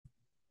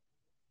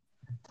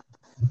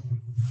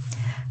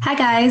Hi,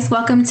 guys.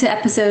 Welcome to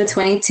episode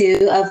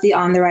 22 of the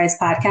On the Rise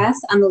podcast.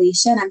 I'm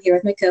Alicia, and I'm here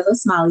with my co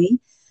host, Molly.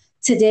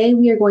 Today,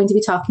 we are going to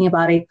be talking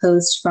about a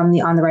post from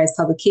the On the Rise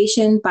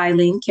publication by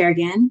Lane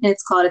Kerrigan, and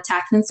it's called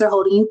Attachments Are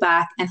Holding You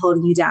Back and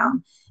Holding You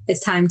Down.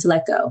 It's Time to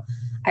Let Go.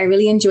 I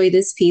really enjoyed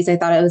this piece. I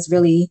thought it was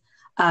really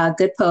a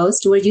good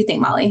post. What did you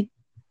think, Molly?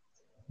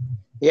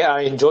 Yeah,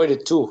 I enjoyed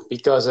it too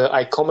because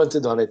I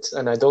commented on it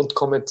and I don't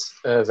comment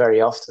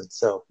very often.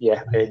 So,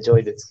 yeah, I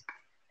enjoyed it.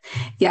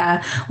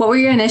 Yeah. What were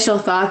your initial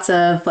thoughts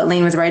of what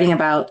Lane was writing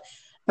about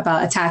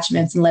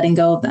attachments and letting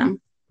go of them?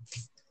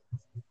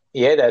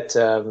 Yeah,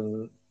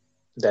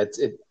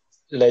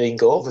 letting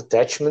go of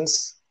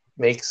attachments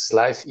makes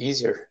life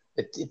easier.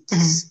 It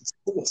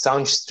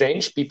sounds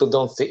strange. People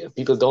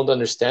don't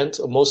understand,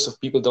 or most of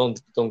people don't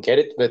get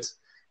it. But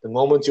the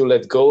moment you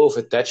let go of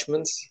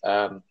attachments,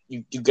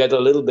 you get a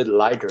little bit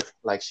lighter,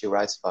 like she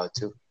writes about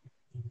too.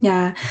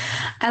 Yeah.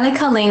 I like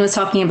how Lane was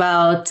talking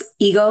about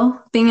ego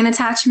being an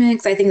attachment,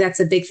 because I think that's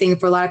a big thing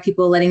for a lot of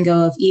people, letting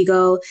go of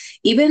ego,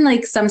 even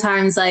like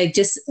sometimes like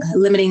just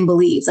limiting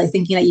beliefs, like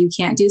thinking that you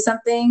can't do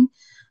something.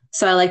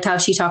 So I liked how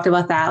she talked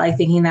about that, like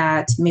thinking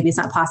that maybe it's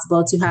not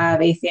possible to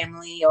have a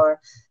family or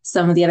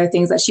some of the other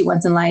things that she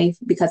wants in life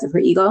because of her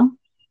ego.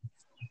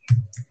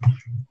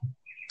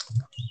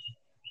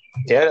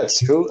 Yeah, that's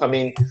true. I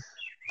mean,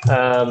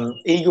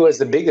 ego is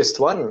the biggest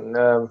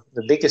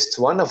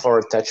one of our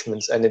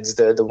attachments, and it's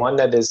the one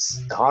that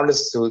is the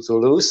hardest to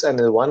lose, and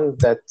the one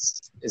that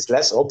is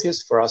less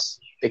obvious for us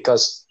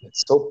because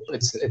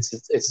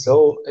it's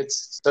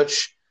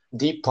such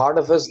deep part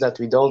of us that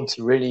we don't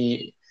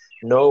really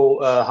know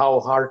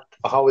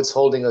how it's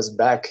holding us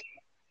back.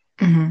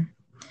 Mm-hmm.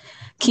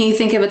 Can you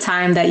think of a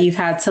time that you've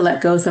had to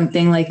let go of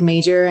something like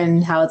major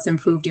and how it's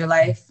improved your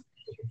life?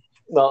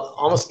 Well,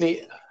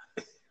 honestly,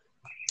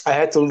 I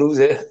had to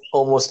lose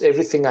almost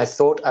everything I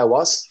thought I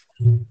was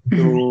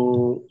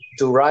to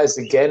rise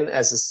again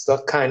as a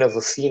kind of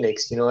a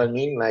phoenix. You know what I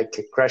mean? Like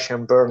a crash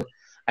and burn.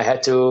 I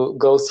had to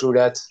go through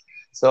that.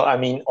 So I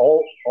mean,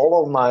 all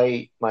of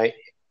my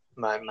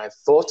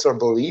thoughts or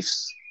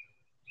beliefs,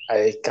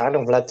 I kind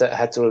of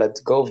had to let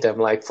go of them.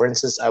 Like for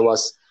instance, I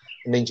was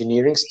an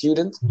engineering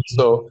student,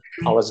 so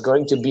I was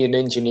going to be an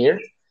engineer.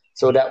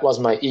 So that was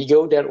my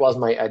ego. That was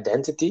my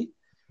identity.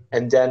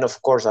 And then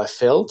of course I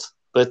failed,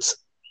 but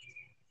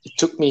it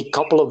took me a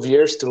couple of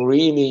years to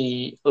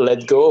really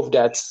let go of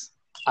that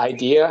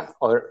idea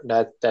or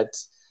that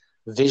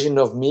vision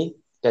of me,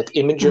 that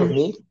image of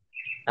me.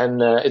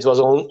 And it was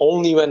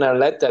only when I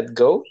let that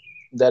go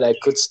that I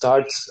could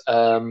start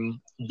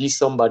be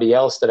somebody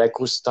else, that I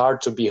could start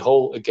to be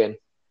whole again.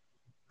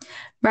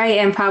 Right.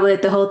 And probably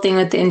the whole thing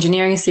with the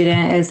engineering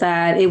student is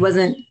that it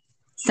wasn't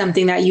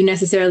something that you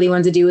necessarily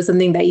wanted to do. It was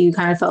something that you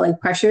kind of felt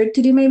like pressured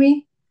to do,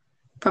 maybe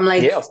from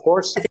like, Yeah, of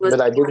course, I think it was,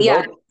 but I didn't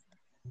yeah. know.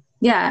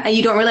 Yeah. And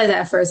you don't realize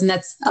that at first. And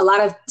that's a lot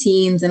of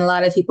teens and a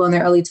lot of people in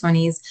their early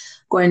 20s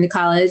going to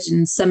college.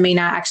 And some may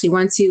not actually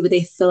want to, but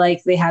they feel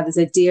like they have this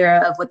idea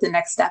of what the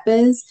next step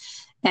is.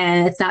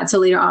 And it's not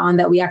till later on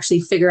that we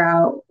actually figure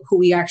out who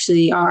we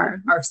actually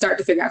are or start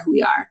to figure out who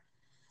we are.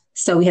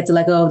 So we had to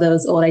let go of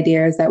those old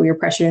ideas that we were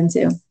pressured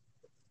into.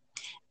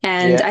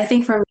 And Yeah. I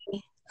think for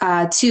me,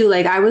 too,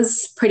 like I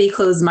was pretty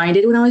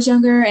closed-minded when I was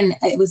younger, and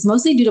it was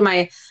mostly due to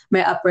my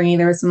upbringing.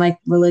 There were some like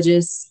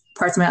religious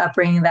parts of my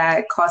upbringing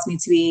that caused me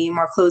to be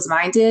more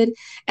closed-minded.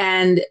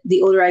 And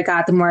the older I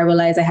got, the more I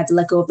realized I had to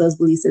let go of those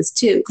beliefs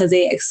too, because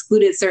they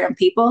excluded certain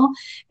people,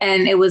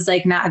 and it was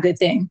like not a good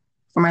thing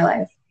for my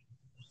life.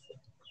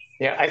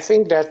 Yeah, I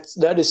think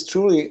that is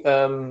truly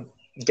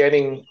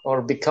getting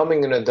or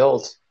becoming an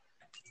adult.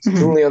 It's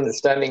truly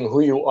understanding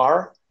who you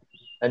are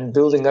and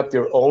building up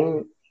your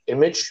own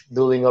image,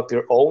 building up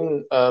your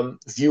own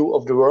view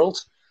of the world,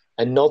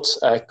 and not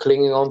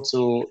clinging on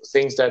to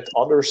things that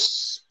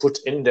others put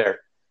in there,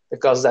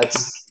 because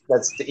that's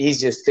the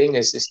easiest thing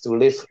is to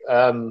live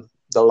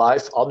the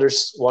life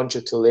others want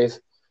you to live.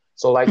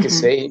 So, like you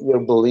say, your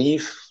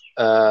belief,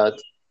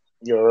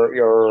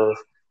 your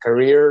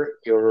career,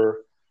 your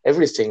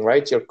everything,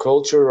 right? Your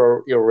culture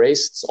or your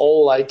race, it's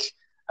all like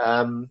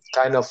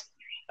kind of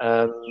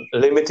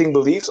limiting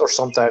beliefs, or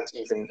sometimes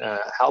even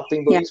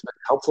helping Yeah. beliefs, but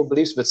helpful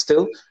beliefs, but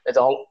still,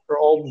 are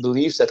all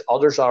beliefs that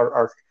others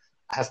are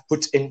have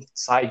put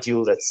inside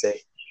you, let's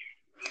say.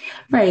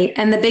 Right.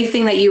 And the big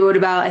thing that you wrote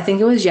about, I think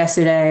it was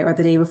yesterday or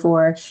the day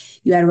before,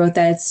 you had wrote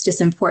that it's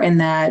just important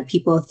that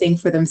people think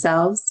for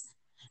themselves.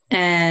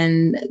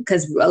 And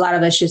because a lot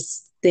of us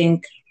just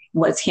think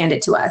what's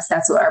handed to us,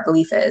 that's what our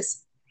belief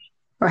is,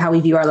 or how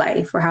we view our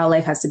life, or how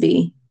life has to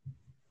be.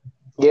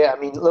 Yeah, I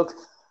mean, look,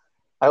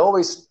 I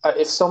always,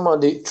 if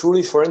somebody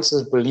truly, for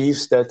instance,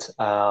 believes that,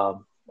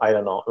 I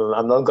don't know,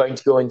 I'm not going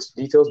to go into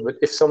details, but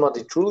if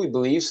somebody truly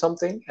believes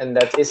something and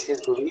that is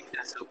his belief,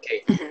 that's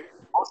okay.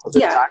 Most of the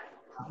Yeah. time,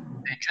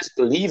 they just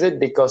believe it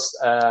because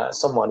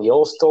somebody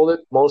else told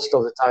it. Most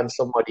of the time,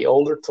 somebody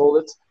older told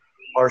it,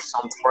 or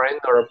some friend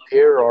or a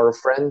peer or a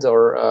friend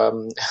or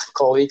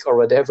colleague or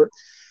whatever.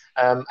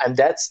 And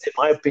that's, in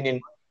my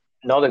opinion,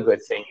 not a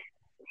good thing.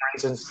 For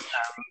instance,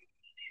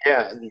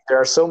 yeah, there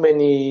are so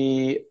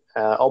many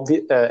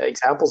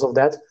examples of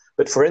that.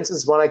 But for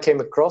instance, one I came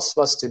across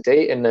was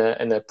today in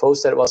a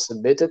post that was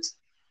submitted.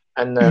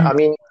 And I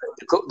mean,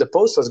 the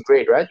post was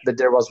great, right? But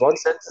there was one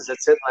sentence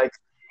that said, like,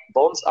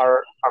 bonds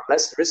are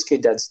less risky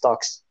than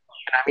stocks.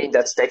 And I mean,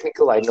 that's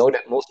technical. I know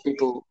that most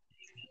people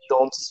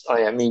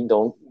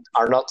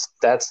are not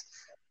that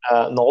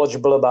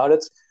knowledgeable about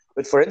it.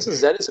 But for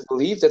instance, that is a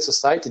belief that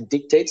society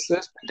dictates to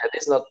us, but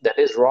that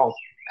is wrong.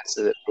 That's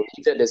a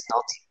belief that is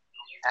not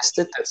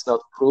tested, that's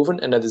not proven,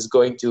 and that is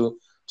going to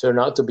turn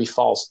out to be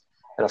false.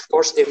 And of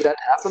course, if that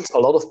happens, a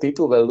lot of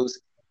people will lose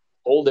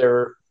all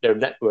their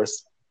net worth.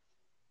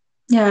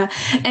 Yeah.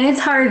 And it's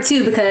hard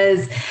too,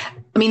 because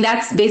I mean,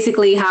 that's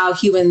basically how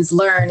humans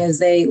learn, is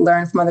they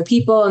learn from other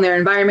people and their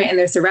environment and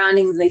their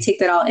surroundings, and they take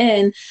that all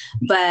in.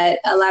 But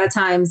a lot of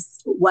times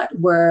what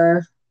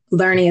we're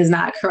learning is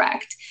not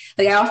correct.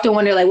 Like, I often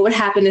wonder, like, what would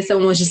happen if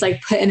someone was just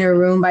like put in a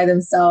room by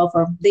themselves,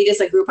 or they just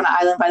like grew up on an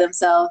island by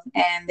themselves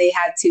and they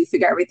had to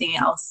figure out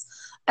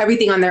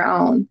everything on their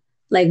own.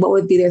 Like, what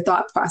would be their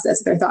thought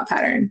process, their thought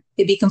pattern?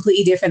 It'd be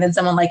completely different than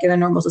someone like in a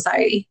normal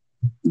society.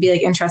 It'd be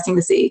like interesting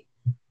to see.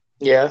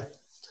 Yeah.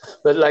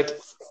 But like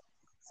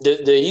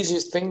the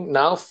easiest thing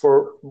now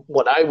for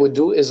what I would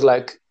do is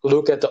like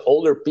look at the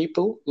older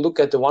people, look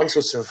at the ones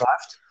who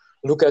survived,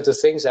 look at the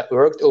things that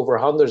worked over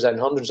hundreds and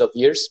hundreds of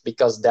years,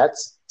 because that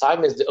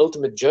time is the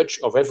ultimate judge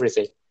of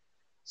everything.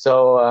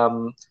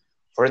 So,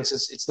 for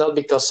instance, it's not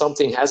because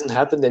something hasn't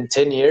happened in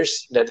 10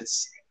 years that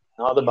it's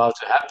not about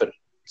to happen.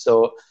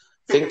 So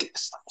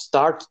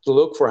start to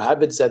look for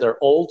habits that are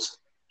old,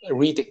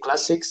 read the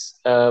classics,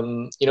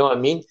 you know what I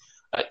mean?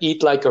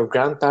 Eat like your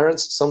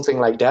grandparents, something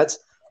like that.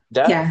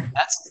 That's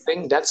the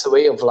thing. That's a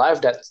way of life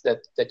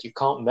that you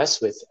can't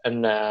mess with.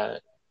 And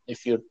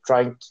if you're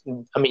trying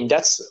to, I mean,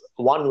 that's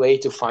one way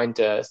to find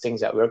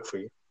things that work for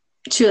you.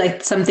 True,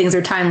 like some things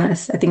are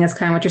timeless. I think that's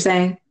kind of what you're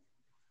saying.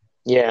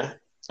 Yeah,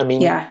 I mean,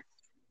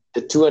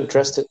 the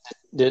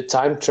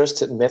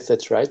time-trusted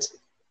methods, right?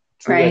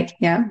 Right.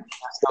 Yeah.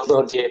 That's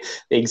not the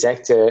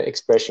exact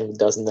expression. It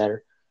doesn't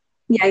matter.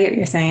 Yeah, I get what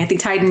you're saying. I think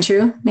tried and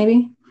true,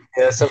 maybe.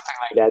 Yeah, something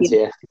like that.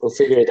 Yeah, we'll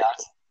figure it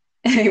out.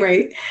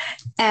 Right.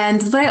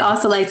 And what I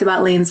also liked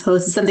about Lane's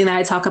post is something that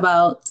I talk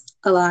about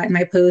a lot in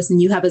my post, and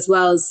you have as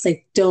well, is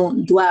like,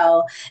 don't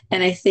dwell.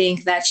 And I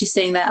think that she's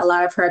saying that a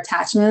lot of her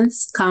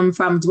attachments come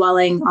from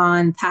dwelling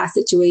on past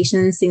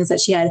situations, things that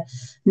she had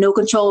no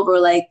control over,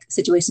 like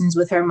situations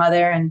with her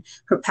mother and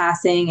her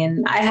passing.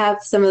 And I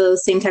have some of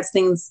those same types of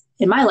things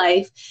in my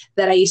life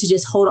that I used to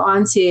just hold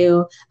on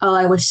to. Oh,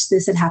 I wish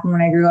this had happened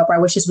when I grew up, or I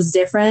wish this was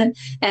different.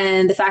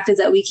 And the fact is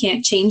that we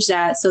can't change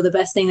that. So the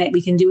best thing that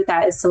we can do with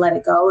that is to let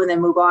it go and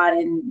then move on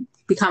and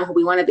become who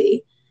we want to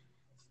be.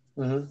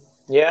 Mm-hmm.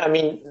 Yeah, I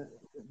mean,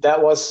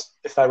 that was,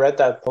 if I read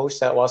that post,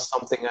 that was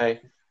something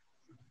I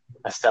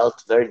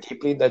felt very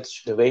deeply.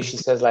 That's the way she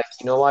says, like,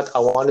 you know what, I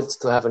wanted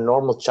to have a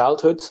normal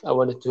childhood. I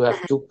wanted to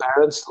have two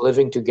parents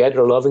living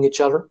together, loving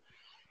each other.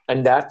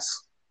 And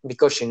that's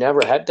because she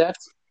never had that.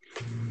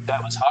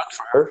 That was hard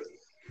for her.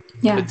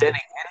 Yeah. But then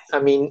again, I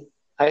mean,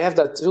 I have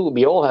that too.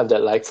 We all have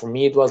that. Like, for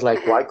me, it was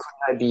like, why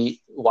couldn't I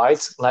be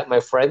white like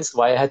my friends?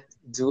 Why I had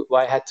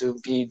to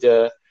be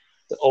the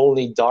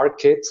only dark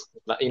kid?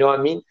 You know what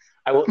I mean?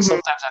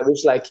 Sometimes I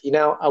wish, like, you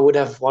know, I would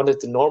have wanted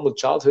the normal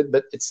childhood,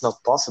 but it's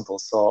not possible.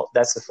 So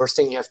that's the first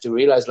thing you have to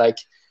realize. Like,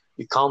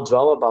 you can't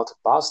dwell about the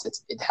past.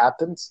 It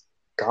happened.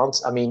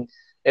 I mean,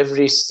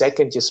 every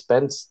second you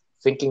spend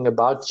thinking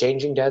about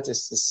changing that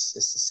is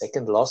a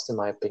second lost, in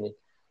my opinion.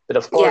 But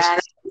of course,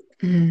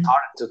 it's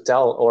hard to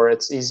tell, or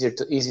it's easy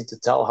to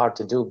tell, hard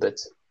to do. But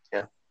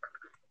yeah.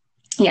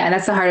 Yeah,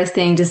 that's the hardest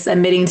thing, just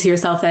admitting to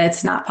yourself that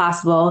it's not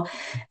possible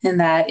and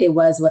that it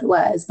was what it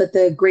was. But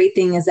the great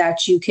thing is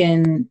that you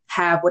can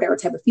have whatever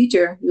type of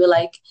future you would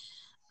like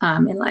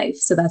in life.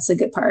 So that's a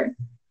good part.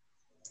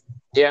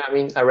 Yeah, I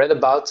mean, I read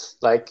about,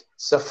 like,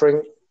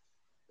 suffering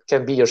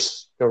can be your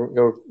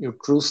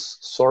true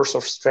source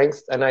of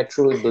strength, and I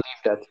truly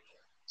believe that.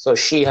 So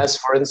she has,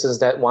 for instance,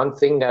 that one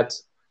thing that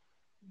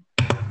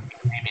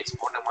maybe it's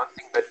more than one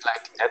thing, but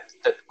like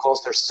that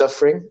caused her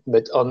suffering.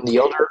 But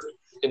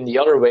in the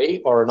other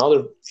way, or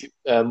another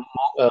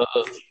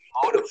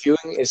mode of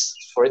viewing is,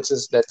 for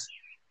instance, that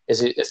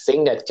is a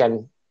thing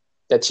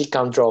that she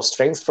can draw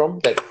strength from,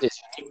 that is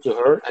unique to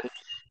her. And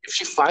if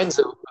she finds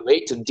a way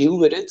to deal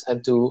with it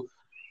and to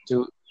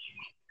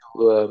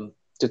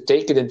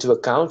take it into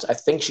account, I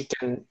think she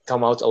can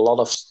come out a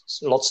lot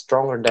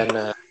stronger than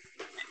the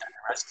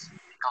rest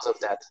because of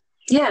that.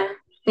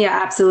 Yeah,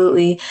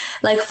 absolutely.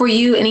 Like, for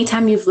you,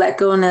 anytime you've let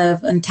go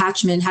of an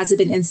attachment, has it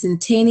been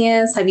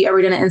instantaneous? Have you ever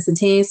done it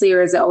instantaneously,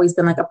 or has it always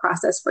been like a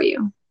process for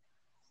you?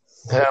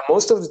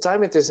 Most of the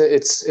time it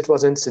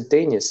was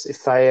instantaneous.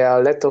 If I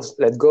let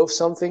go of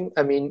something,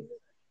 I mean,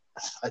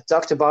 I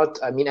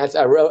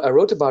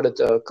wrote about it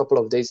a couple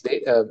of days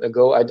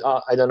ago. I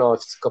don't know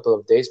if it's a couple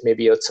of days,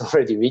 maybe it's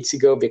already weeks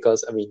ago,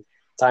 because I mean,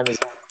 time is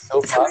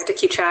so fast. It's hard to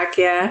keep track,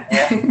 yeah.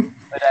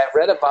 But I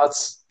read about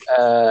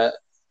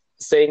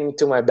saying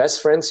to my best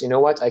friends, you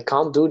know what, I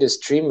can't do this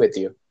stream with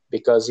you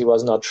because he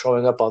was not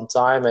showing up on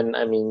time. And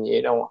I mean,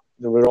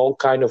 there were all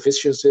kind of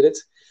issues with it.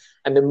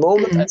 And the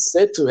moment I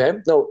said to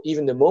him, no,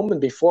 even the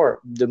moment before,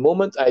 the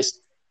moment I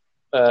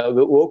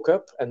woke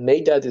up and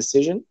made that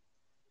decision,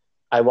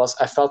 I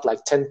felt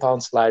like 10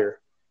 pounds lighter.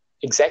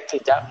 Exactly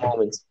that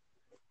moment.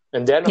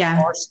 And then, of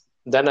course,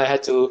 then I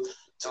had to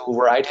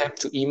write him,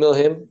 to email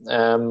him.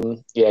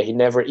 He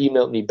never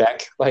emailed me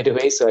back, by the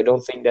way, so I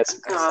don't think that's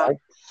a good sign.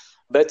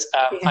 But,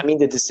 I mean,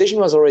 the decision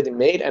was already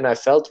made, and I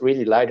felt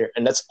really lighter.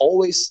 And that's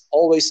always,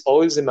 always,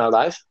 always in my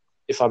life.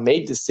 If I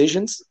made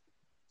decisions,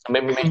 I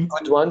maybe made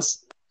good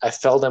ones, I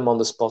felt them on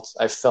the spot.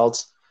 I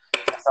felt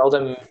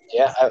them,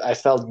 I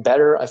felt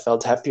better. I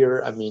felt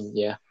happier. I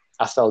mean,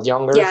 I felt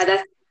younger.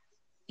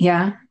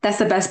 That's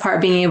the best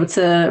part, being able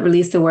to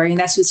release the worry. And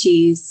that's what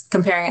she's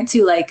comparing it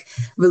to, like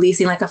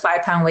releasing like a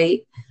 5-pound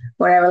weight,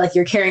 whatever, like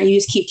you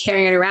just keep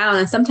carrying it around.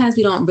 And sometimes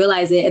we don't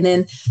realize it. And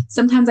then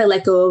sometimes I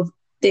let go of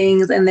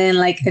things, and then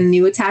like a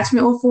new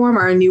attachment will form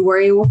or a new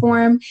worry will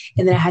form.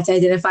 And then I had to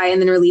identify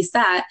and then release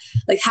that.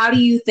 Like, how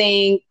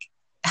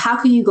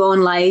can you go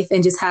in life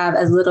and just have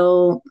as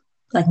little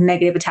like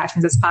negative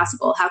attachments as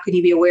possible? How can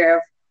you be aware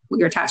of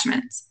your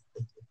attachments?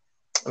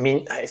 I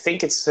mean, I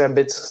think it's a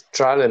bit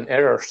trial and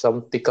error,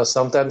 because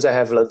sometimes I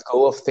have let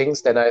go of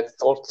things that I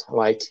thought,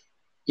 like,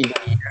 even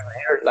a year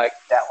later, like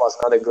that was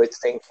not a good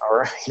thing,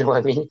 or you know what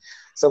I mean?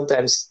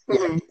 Sometimes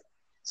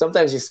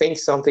you think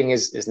something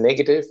is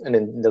negative, and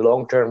in the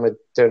long term it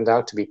turned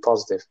out to be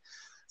positive.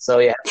 So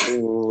I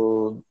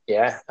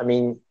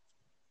mean,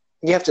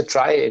 you have to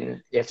try it,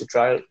 and you have to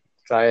try.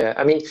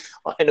 I mean,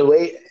 in a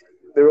way,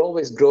 we're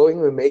always growing,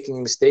 we're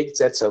making mistakes.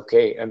 That's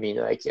okay. I mean,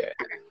 like, I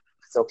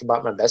talked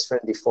about my best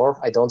friend before.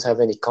 I don't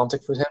have any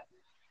contact with him.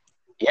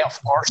 Yeah,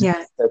 of course.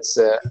 Yeah.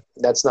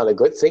 That's not a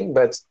good thing,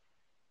 but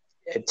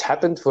it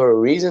happened for a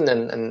reason,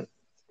 and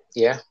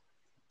yeah.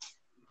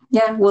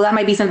 Yeah, well, that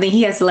might be something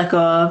he has to let go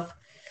of.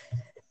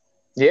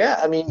 Yeah,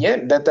 I mean,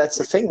 that's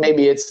the thing.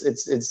 Maybe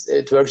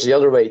it works the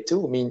other way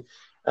too. I mean,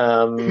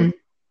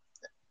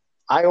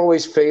 I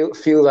always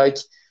feel like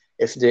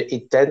if the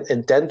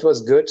intent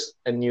was good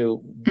and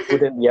you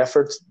put in the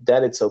effort,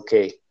 then it's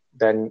okay.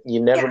 Then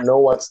you never know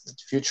what the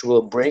future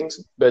will bring.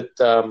 But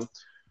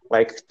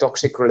like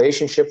toxic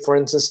relationship, for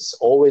instance, it's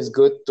always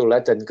good to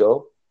let that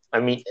go. I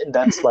mean,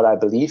 that's what I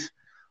believe.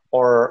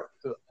 Or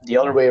the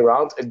other way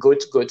around, a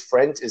good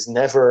friend is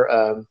never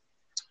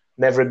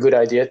a good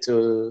idea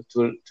to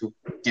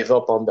give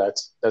up on that.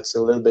 That's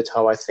a little bit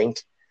how I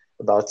think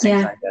about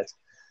things like that.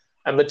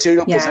 And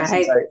material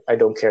possessions, I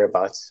don't care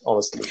about,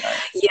 honestly.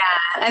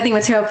 I think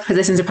material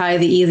possessions are probably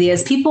the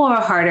easiest. People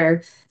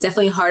are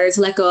definitely harder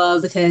to let go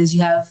of, because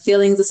you have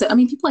feelings. I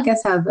mean, people, I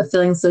guess, have a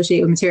feeling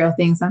associated with material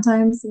things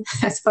sometimes,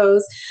 I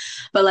suppose.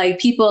 But like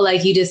people,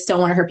 like, you just don't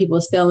want to hurt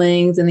people's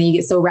feelings. And then you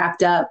get so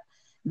wrapped up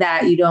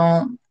that you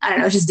don't, I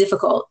don't know, it's just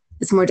difficult.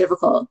 It's more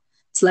difficult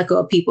to let go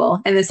of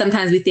people. And then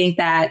sometimes we think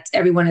that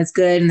everyone is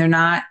good and they're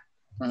not.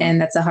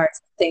 And that's a hard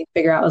thing to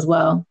figure out as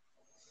well.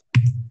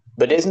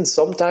 But isn't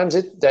sometimes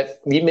it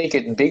that we make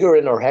it bigger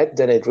in our head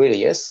than it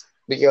really is?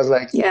 Because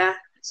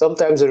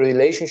sometimes a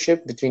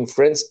relationship between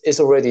friends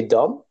is already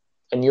done,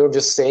 and you're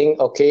just saying,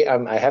 okay,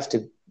 I have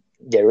to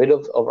get rid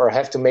of, or I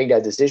have to make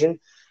that decision.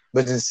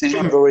 But the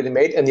decision is already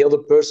made, and the other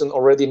person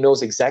already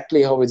knows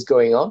exactly how it's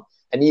going on.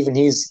 And even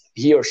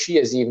he or she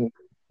is even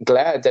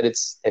glad that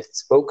it's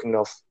spoken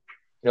of.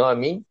 You know what I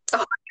mean?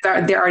 Oh,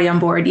 they're already on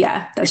board.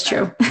 Yeah, that's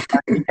true.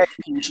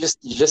 You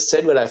just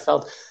said what I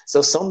felt.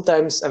 So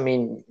sometimes, I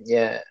mean,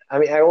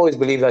 I always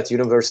believe that the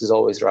universe is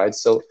always right.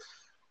 So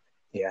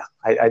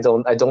I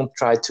don't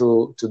try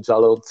to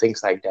dwell on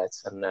things like that.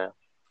 And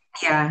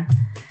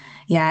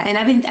and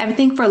I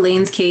think for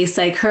Lane's case,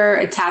 like, her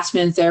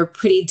attachments are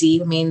pretty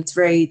deep. I mean, it's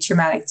very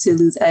traumatic to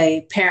lose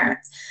a parent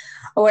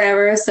or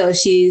whatever. So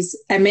she's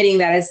admitting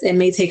that it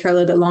may take her a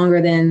little bit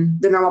longer than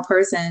the normal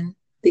person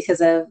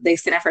because of the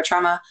extent of her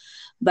trauma.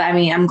 But I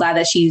mean, I'm glad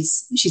that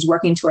she's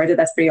working towards it.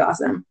 That's pretty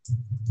awesome.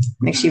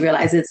 Like, she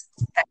realizes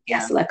that she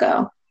has to let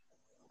go.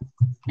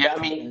 Yeah, I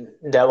mean,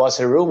 there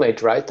was a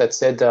roommate, right, that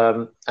said,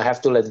 I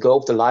have to let go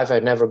of the life I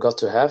never got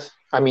to have.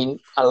 I mean,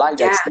 I like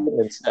that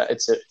statement.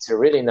 It's a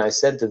really nice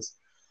sentence.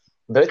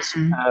 But,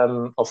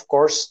 of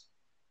course,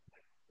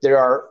 there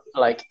are,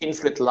 like,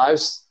 infinite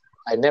lives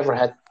I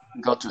never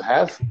got to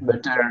have.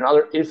 But there are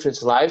other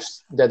infinite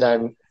lives that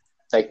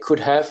I could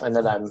have and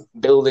that I'm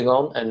building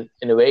on. And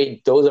in a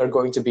way, those are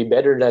going to be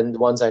better than the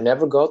ones I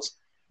never got,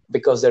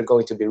 because they're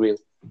going to be real.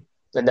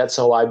 And that's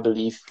how I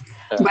believe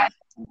in the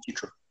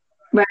future.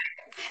 Right.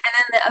 And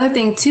then the other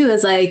thing too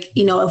is, like,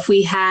 you know, if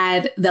we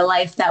had the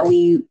life that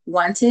we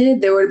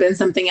wanted, there would have been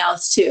something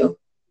else too.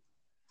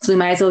 So we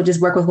might as well just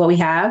work with what we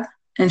have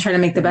and try to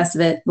make the best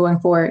of it going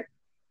forward.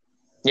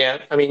 Yeah.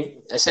 I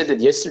mean, I said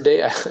it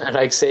yesterday. I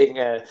like saying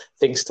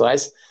things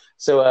twice.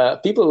 So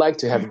people like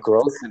to have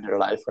growth in their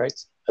life, right?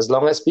 As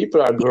long as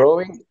people are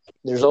growing,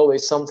 there's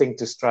always something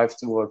to strive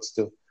towards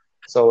too.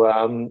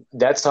 So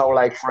that's how,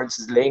 like, for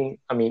instance, Lane,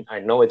 I mean, I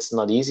know it's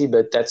not easy,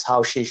 but that's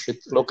how she should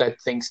look at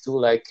things too.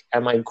 Like,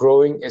 am I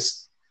growing?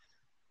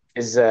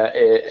 is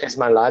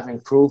my life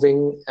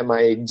improving? Am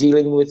I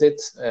dealing with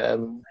it?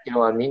 You know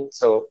what I mean?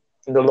 So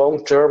in the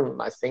long term,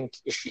 I think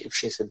if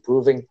she's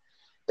improving,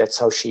 that's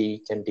how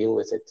she can deal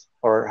with it,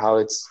 or how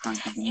it's going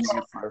to be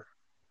easier for her.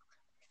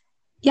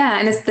 Yeah,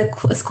 and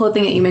it's cool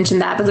thing that you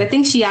mentioned that, because I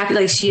think she acted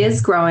like she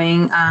is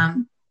growing.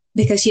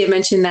 Because she had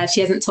mentioned that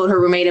she hasn't told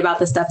her roommate about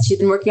the stuff she's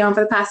been working on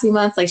for the past few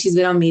months. Like, she's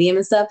been on Medium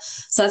and stuff.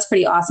 So that's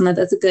pretty awesome.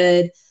 That's a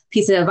good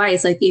piece of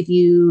advice. Like, if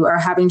you are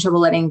having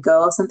trouble letting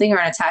go of something or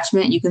an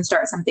attachment, you can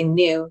start something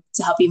new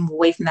to help you move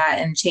away from that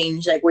and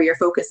change like where your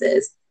focus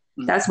is.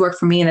 Mm-hmm. That's worked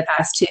for me in the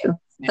past too,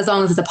 as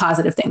long as it's a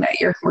positive thing that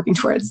you're working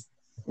towards.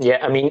 Yeah,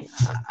 I mean,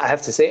 I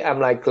have to say,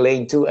 I'm like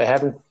Lane too. I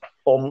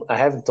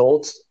haven't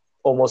told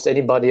almost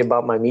anybody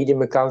about my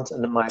Medium account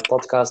and my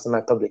podcast and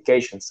my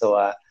publication.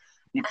 So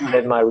people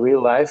in my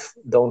real life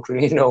don't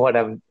really know what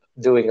I'm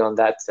doing on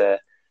that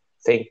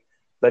thing.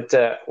 But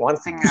one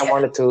thing I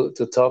wanted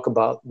to talk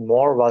about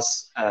more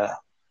was, I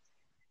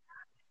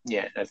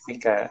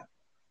think I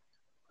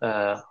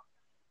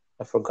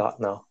forgot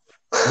now.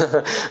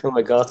 Oh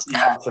my God.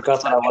 Yeah, I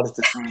forgot what I wanted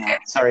to say.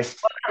 Sorry.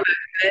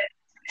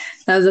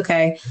 That was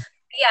okay.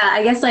 Yeah,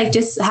 I guess like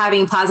just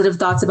having positive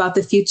thoughts about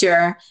the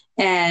future.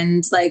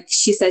 And like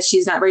she said,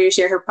 she's not ready to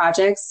share her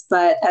projects,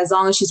 but as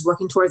long as she's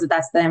working towards it,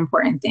 that's the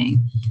important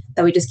thing,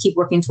 that we just keep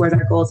working towards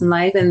our goals in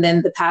life. And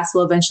then the past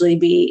will eventually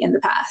be in the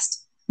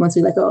past once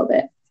we let go of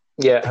it.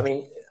 Yeah, I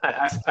mean,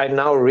 I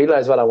now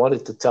realize what I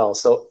wanted to tell.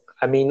 So,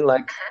 I mean,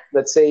 like,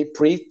 let's say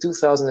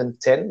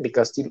pre-2010,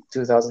 because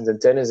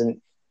 2010 is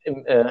an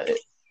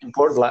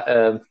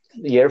important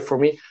year for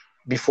me.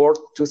 Before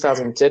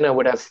 2010, I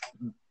would have,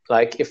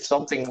 like, if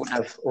something would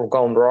have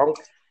gone wrong,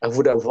 I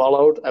would have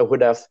followed, I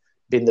would have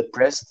been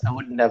depressed, I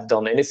wouldn't have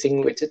done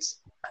anything with it.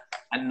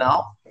 And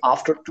now,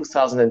 after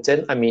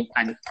 2010, I mean,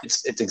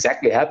 it's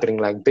exactly happening.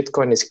 Like,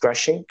 Bitcoin is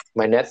crashing.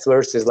 My net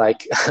worth is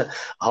like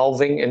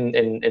halving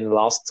in the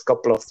last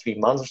couple of 3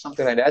 months or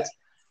something like that.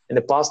 In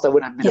the past, that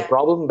would have been a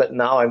problem, but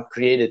now I've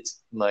created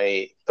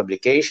my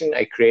publication.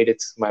 I created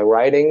my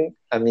writing.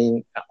 I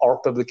mean, our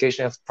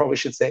publication, I probably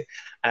should say,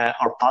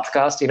 our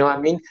podcast, you know what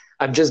I mean?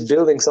 I'm just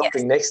building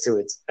something next to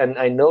it. And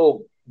I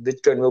know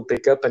Bitcoin will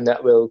pick up and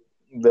that will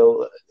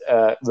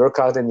work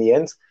out in the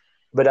end.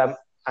 But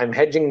I'm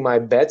hedging my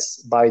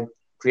bets by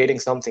creating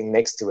something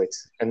next to it.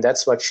 And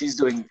that's what she's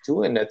doing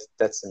too. And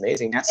that's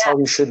amazing. That's how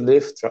we should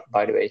live,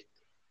 by the way.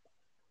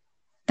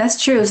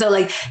 That's true. So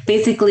like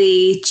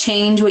basically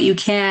change what you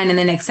can and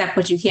then accept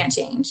what you can't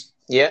change.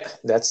 Yeah,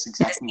 that's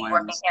exactly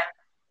what it is.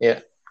 Yeah.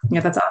 Yeah,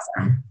 that's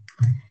awesome.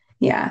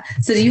 Yeah.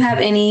 So do you have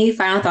any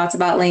final thoughts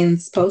about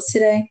Lane's post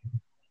today?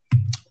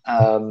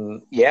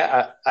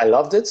 I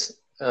loved it.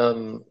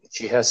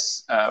 She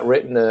has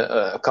written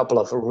a couple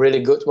of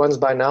really good ones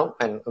by now,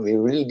 and we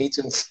really need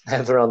to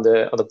have her on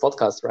the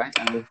podcast, right?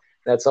 I mean,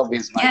 that's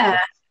obvious. Yeah.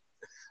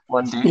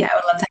 One day. Yeah, I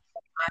would love to.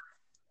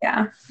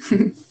 Yeah.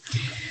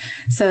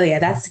 So yeah,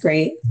 that's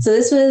great. So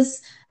this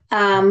was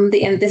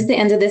the end. This is the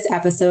end of this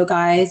episode,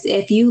 guys.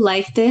 If you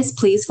like this,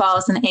 please follow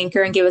us on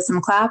Anchor and give us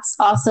some claps.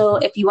 Also,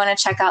 if you want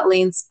to check out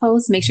Lane's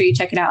post, make sure you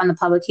check it out on the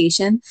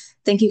publication.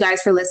 Thank you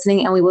guys for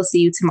listening, and we will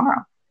see you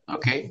tomorrow.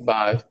 Okay,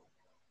 bye.